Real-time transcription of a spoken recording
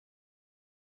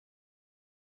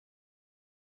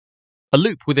A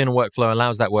loop within a workflow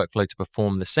allows that workflow to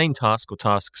perform the same task or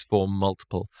tasks for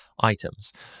multiple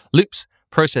items. Loops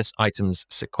process items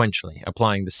sequentially,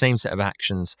 applying the same set of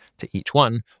actions to each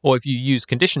one, or if you use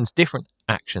conditions, different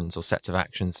actions or sets of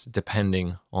actions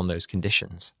depending on those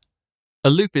conditions. A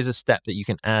loop is a step that you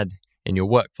can add in your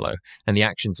workflow, and the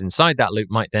actions inside that loop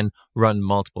might then run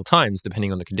multiple times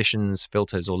depending on the conditions,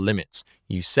 filters, or limits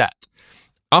you set.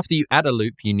 After you add a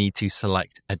loop, you need to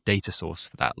select a data source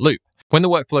for that loop. When the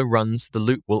workflow runs, the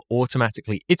loop will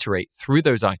automatically iterate through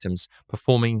those items,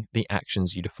 performing the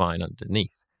actions you define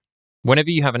underneath.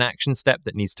 Whenever you have an action step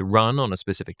that needs to run on a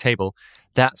specific table,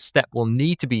 that step will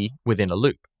need to be within a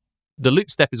loop. The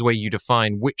loop step is where you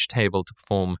define which table to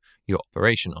perform your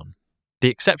operation on. The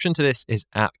exception to this is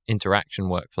app interaction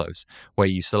workflows, where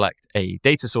you select a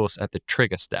data source at the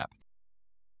trigger step.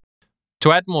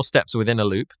 To add more steps within a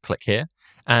loop, click here,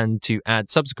 and to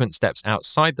add subsequent steps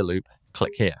outside the loop,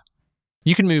 click here.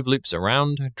 You can move loops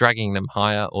around, dragging them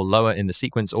higher or lower in the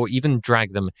sequence, or even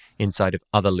drag them inside of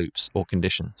other loops or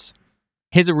conditions.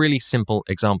 Here's a really simple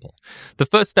example. The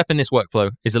first step in this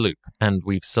workflow is a loop, and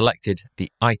we've selected the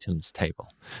items table.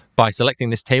 By selecting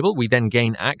this table, we then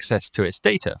gain access to its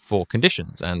data for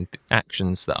conditions and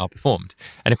actions that are performed.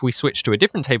 And if we switch to a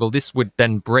different table, this would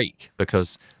then break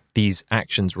because these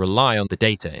actions rely on the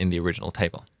data in the original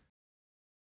table.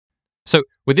 So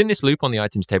within this loop on the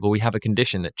items table, we have a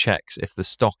condition that checks if the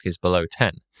stock is below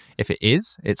 10. If it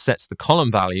is, it sets the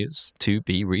column values to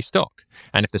be restock.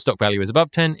 And if the stock value is above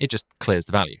 10, it just clears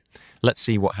the value. Let's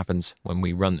see what happens when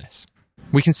we run this.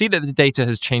 We can see that the data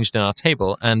has changed in our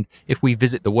table, and if we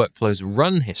visit the workflow's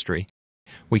run history,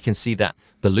 we can see that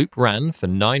the loop ran for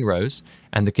 9 rows,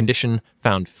 and the condition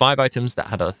found 5 items that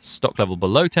had a stock level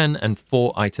below 10 and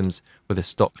 4 items with a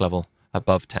stock level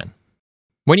above 10.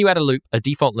 When you add a loop, a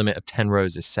default limit of 10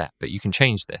 rows is set, but you can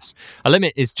change this. A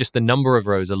limit is just the number of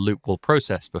rows a loop will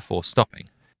process before stopping.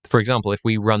 For example, if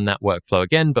we run that workflow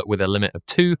again, but with a limit of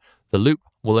 2, the loop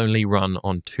will only run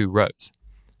on 2 rows.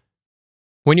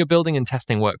 When you're building and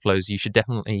testing workflows, you should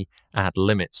definitely add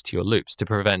limits to your loops to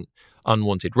prevent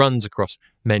unwanted runs across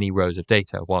many rows of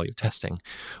data while you're testing.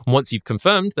 Once you've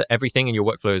confirmed that everything in your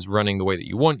workflow is running the way that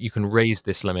you want, you can raise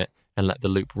this limit and let the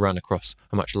loop run across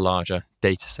a much larger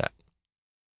data set.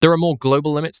 There are more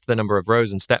global limits to the number of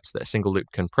rows and steps that a single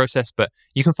loop can process, but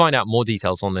you can find out more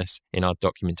details on this in our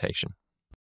documentation.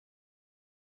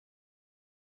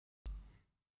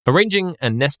 Arranging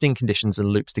and nesting conditions and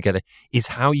loops together is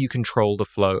how you control the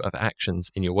flow of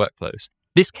actions in your workflows.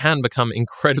 This can become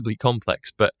incredibly complex,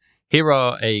 but here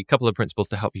are a couple of principles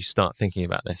to help you start thinking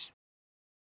about this.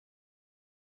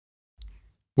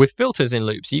 With filters in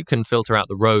loops, you can filter out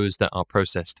the rows that are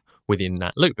processed within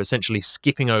that loop, essentially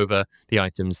skipping over the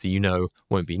items that you know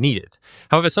won't be needed.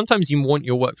 However, sometimes you want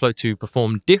your workflow to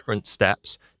perform different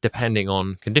steps depending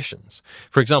on conditions.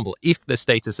 For example, if the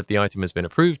status of the item has been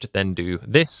approved, then do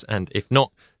this, and if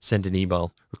not, send an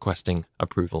email requesting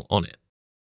approval on it.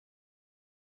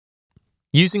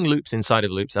 Using loops inside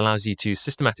of loops allows you to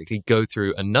systematically go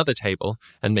through another table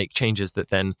and make changes that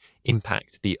then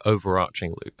impact the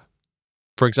overarching loop.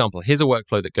 For example, here's a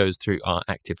workflow that goes through our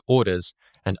active orders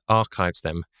and archives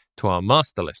them to our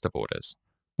master list of orders.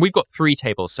 We've got 3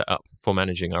 tables set up for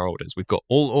managing our orders. We've got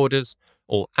all orders,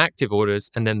 all active orders,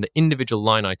 and then the individual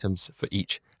line items for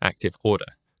each active order.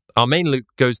 Our main loop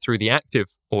goes through the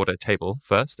active order table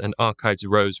first and archives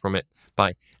rows from it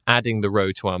by adding the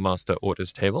row to our master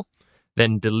orders table,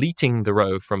 then deleting the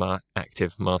row from our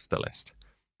active master list.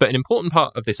 But an important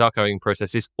part of this archiving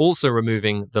process is also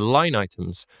removing the line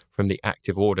items from the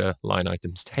active order line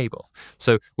items table.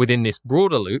 So within this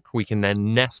broader loop, we can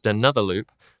then nest another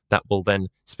loop that will then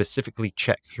specifically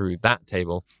check through that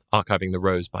table, archiving the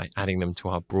rows by adding them to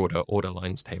our broader order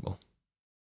lines table.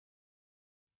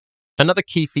 Another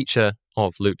key feature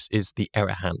of loops is the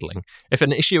error handling. If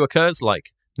an issue occurs,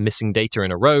 like missing data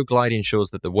in a row, Glide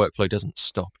ensures that the workflow doesn't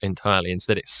stop entirely.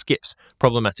 Instead, it skips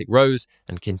problematic rows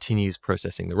and continues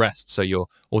processing the rest, so your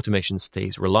automation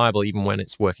stays reliable even when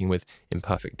it's working with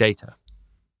imperfect data.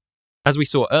 As we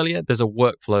saw earlier, there's a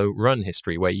workflow run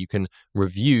history where you can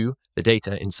review the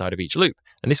data inside of each loop,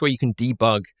 and this way you can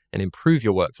debug and improve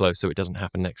your workflow so it doesn't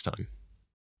happen next time.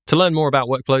 To learn more about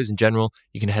workflows in general,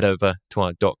 you can head over to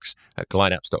our docs at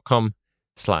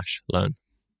glideapps.com/learn.